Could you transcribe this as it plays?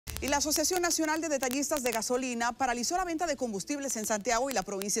Y la Asociación Nacional de Detallistas de Gasolina paralizó la venta de combustibles en Santiago y la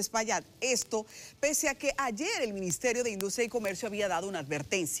provincia de Espaillat. Esto pese a que ayer el Ministerio de Industria y Comercio había dado una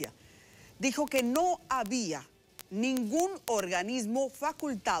advertencia. Dijo que no había ningún organismo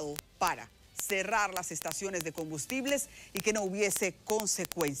facultado para cerrar las estaciones de combustibles y que no hubiese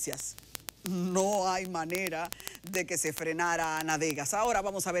consecuencias. No hay manera de que se frenara Anadegas. Ahora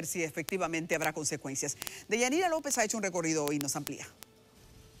vamos a ver si efectivamente habrá consecuencias. Deyanira López ha hecho un recorrido y nos amplía.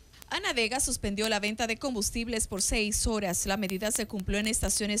 Anadegas suspendió la venta de combustibles por 6 horas. La medida se cumplió en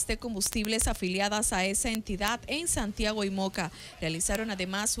estaciones de combustibles afiliadas a esa entidad en Santiago y Moca. Realizaron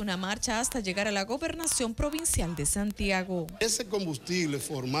además una marcha hasta llegar a la gobernación provincial de Santiago. Ese combustible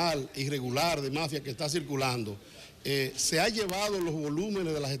formal, irregular de mafia que está circulando, se ha llevado los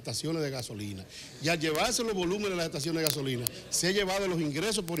volúmenes de las estaciones de gasolina. Y al llevarse los volúmenes de las estaciones de gasolina, se ha llevado los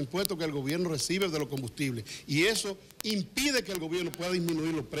ingresos por impuestos que el gobierno recibe de los combustibles. Y eso impide que el gobierno pueda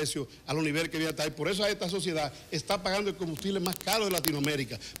disminuir los precios a los niveles que debe estar. Y por eso esta sociedad está pagando el combustible más caro de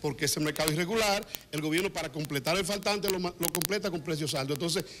Latinoamérica, porque ese mercado irregular, el gobierno para completar el faltante lo completa con precios altos.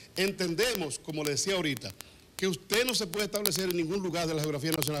 Entonces, entendemos, como le decía ahorita, que usted no se puede establecer en ningún lugar de la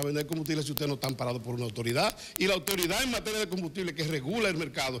geografía nacional a vender combustible si usted no está amparado por una autoridad. Y la autoridad en materia de combustible que regula el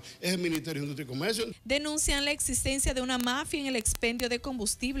mercado es el Ministerio de Industria y Comercio. Denuncian la existencia de una mafia en el expendio de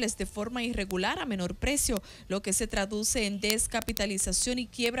combustibles de forma irregular a menor precio, lo que se traduce en descapitalización y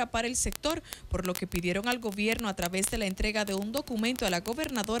quiebra para el sector, por lo que pidieron al gobierno a través de la entrega de un documento a la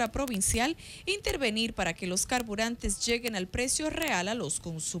gobernadora provincial intervenir para que los carburantes lleguen al precio real a los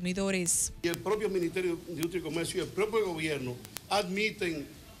consumidores. Y el propio Ministerio de Industria y Comercio y el propio gobierno admiten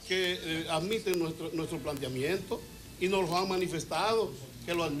nuestro planteamiento y nos lo han manifestado,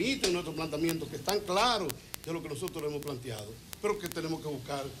 que lo admiten nuestro planteamiento, que están claros de lo que nosotros hemos planteado, pero que tenemos que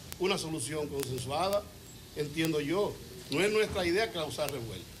buscar una solución consensuada, entiendo yo. No es nuestra idea causar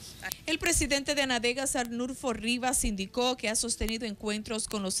revueltas. El presidente de Anadegas, Arnulfo Rivas, indicó que ha sostenido encuentros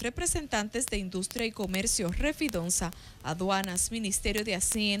con los representantes de Industria y Comercio, Refidonza, Aduanas, Ministerio de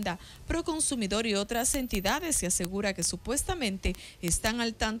Hacienda, Proconsumidor y otras entidades y asegura que supuestamente están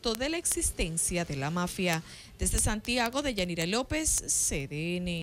al tanto de la existencia de la mafia. Desde Santiago, Deyanira López, CDN.